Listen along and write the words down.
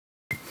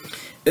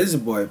It's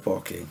your boy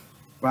Pocky,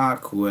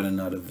 back with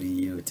another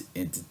video to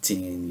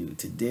entertain you.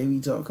 Today we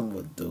talking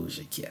about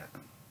Doja Cat.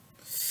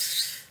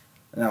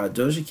 Now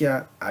Doja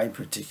Cat, I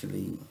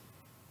particularly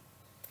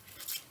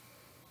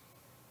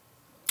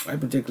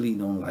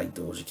don't like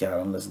Doja Cat. I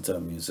don't listen to her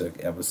music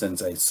ever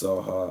since I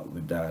saw her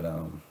with that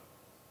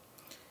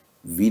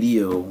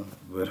video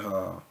with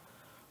her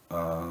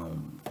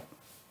um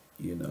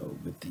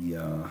with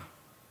the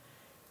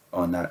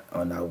on that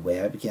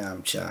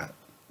webcam chat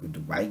with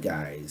the white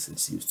guys, and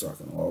she was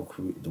talking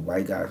the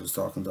white guys was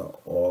talking to her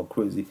all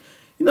crazy.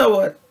 You know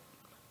what?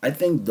 I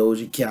think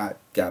Doja Cat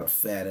got a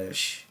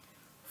fetish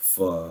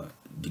for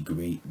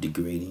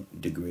degrading.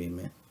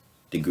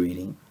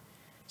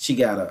 She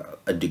got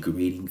a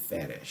degrading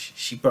fetish.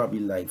 She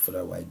probably like for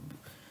the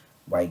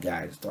white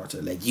guy to start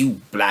to like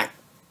you black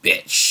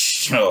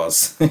bitch,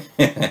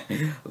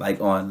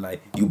 like on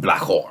like you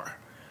black whore,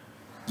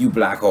 you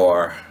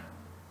whore,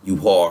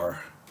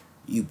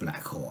 you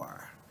black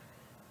whore,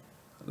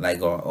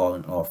 like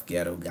on off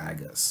ghetto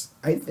gaggers.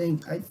 I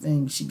think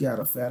she got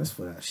a fetish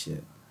for that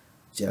shit.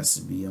 Just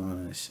to be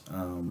honest,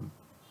 um,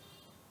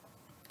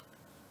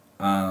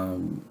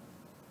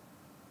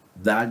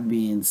 that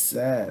being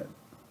said,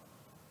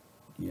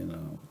 you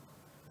know,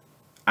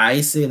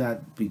 I say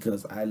that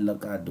because I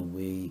look at the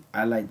way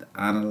I like to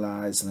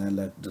analyze and I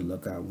like to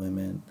look at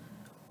women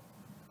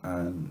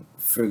and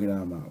figure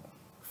them out,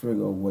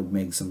 figure out what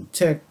makes them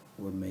tick,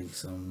 what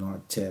makes them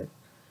not tick,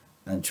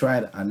 and try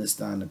to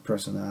understand the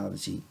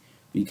personality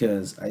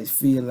because I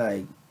feel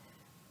like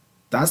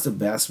that's the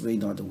best way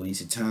not to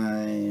waste your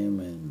time.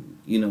 And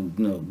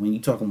when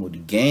you're talking about the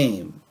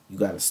game, you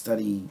gotta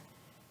study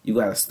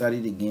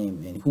the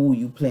game and who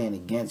you playing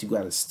against. You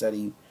gotta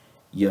study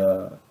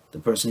the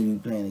person you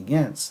playing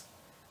against.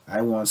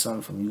 I want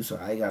something from you, so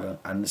I gotta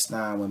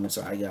understand women,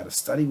 so I gotta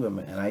study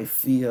women. And I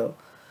feel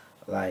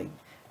like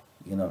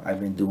I've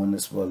been doing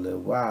this for a little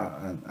while,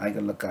 and I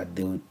can look at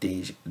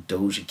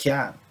Doja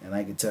Cat, and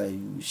I can tell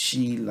you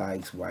she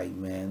likes white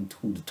men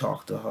who to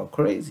talk to her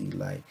crazy,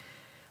 like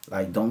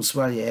don't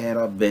swell your head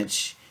up,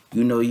 bitch.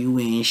 You know you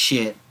ain't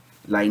shit.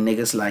 Like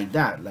niggas like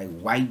that, like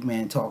white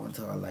men talking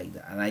to her like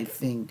that. And I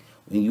think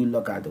when you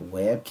look at the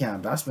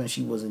webcam, that's when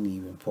she wasn't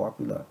even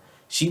popular.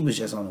 She was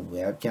just on the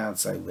webcam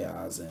site where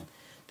I was in.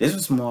 This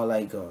was more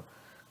like a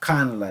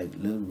kind of like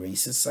little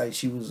racist site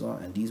she was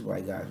on, and these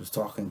white guys was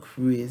talking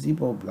crazy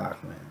about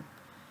black men,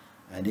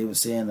 and they were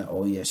saying that,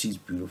 oh yeah, she's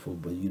beautiful,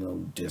 but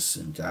this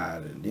and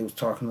that, and they was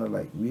talking to her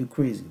like real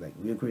crazy, like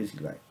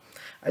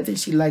I think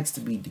she likes to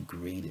be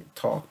degraded,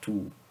 talked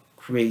to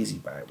crazy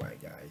by white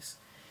guys.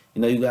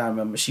 You gotta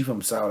remember she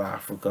from South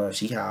Africa,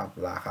 she half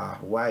black,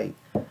 half white,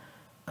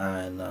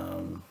 and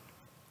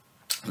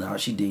now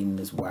she dating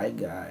this white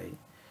guy.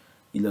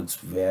 He looks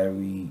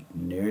very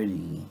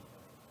nerdy,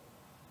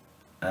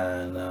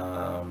 and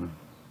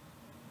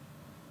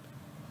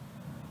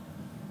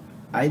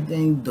I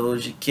think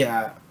Doja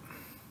Cat.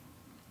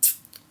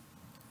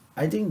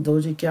 I think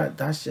Doja Cat.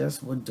 That's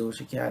just what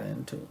Doja Cat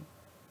into.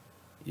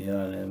 You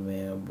know what I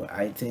mean? But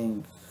I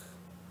think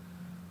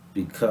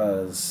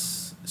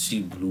because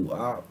she blew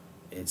up,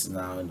 it's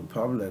now in the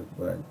public.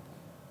 But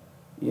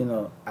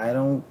I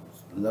don't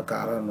look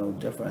at her no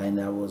different. I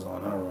never was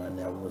on her. I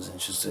never was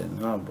interested in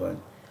her. But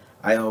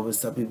I always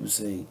tell people,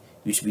 say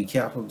you should be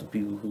careful to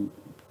people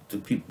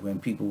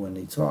when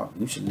they talk.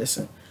 You should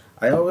listen.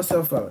 I always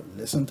tell fellas,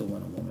 listen to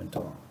when a woman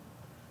talk,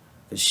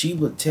 cause she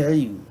will tell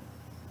you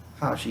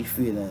how she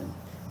feeling.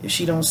 If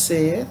she don't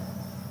say it,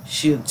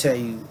 she'll tell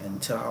you and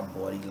tell her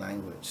body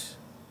language.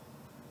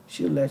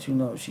 She'll let you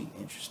know if she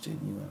interested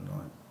in you or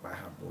not by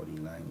her body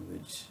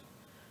language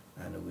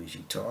and the way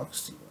she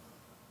talks to you.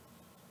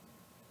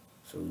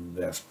 So you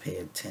best pay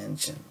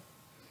attention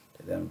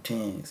to them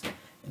things.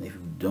 And if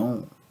you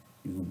don't,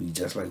 you will be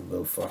just like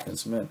Will fucking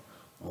Smith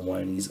on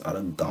one of these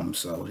other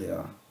gumps out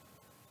here,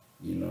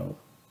 you know,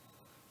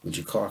 with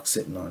your cock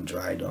sitting on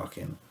dry dock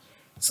and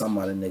some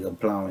other nigga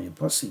plowing your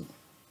pussy.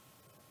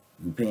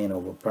 You paying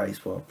overpriced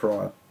for a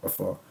prod or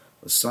for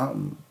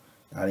something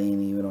that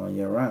ain't even on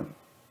your run.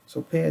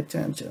 So pay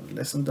attention.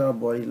 Listen to her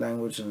body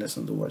language and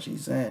listen to what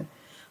she's saying.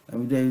 Let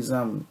me tell you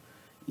something.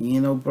 You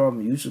ain't no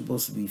problem. You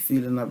supposed to be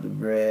feeling up the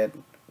bread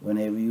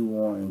whenever you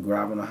want and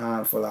grabbing a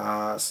handful of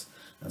ass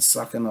and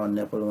sucking on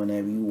nipple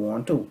whenever you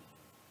want to.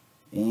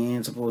 You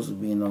ain't supposed to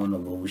be no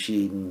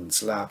negotiating,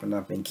 slapping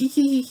up and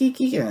kiki.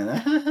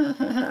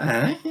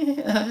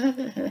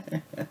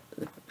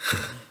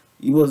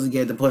 You supposed to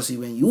get the pussy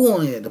when you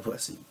want to get the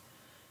pussy.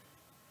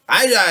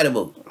 I got the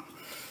book.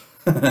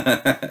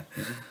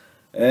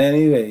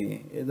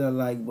 Anyway, hit that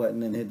like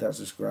button and hit that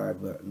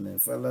subscribe button.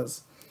 And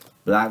fellas,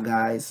 black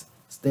guys,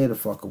 stay the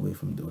fuck away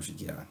from Doja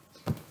Cat.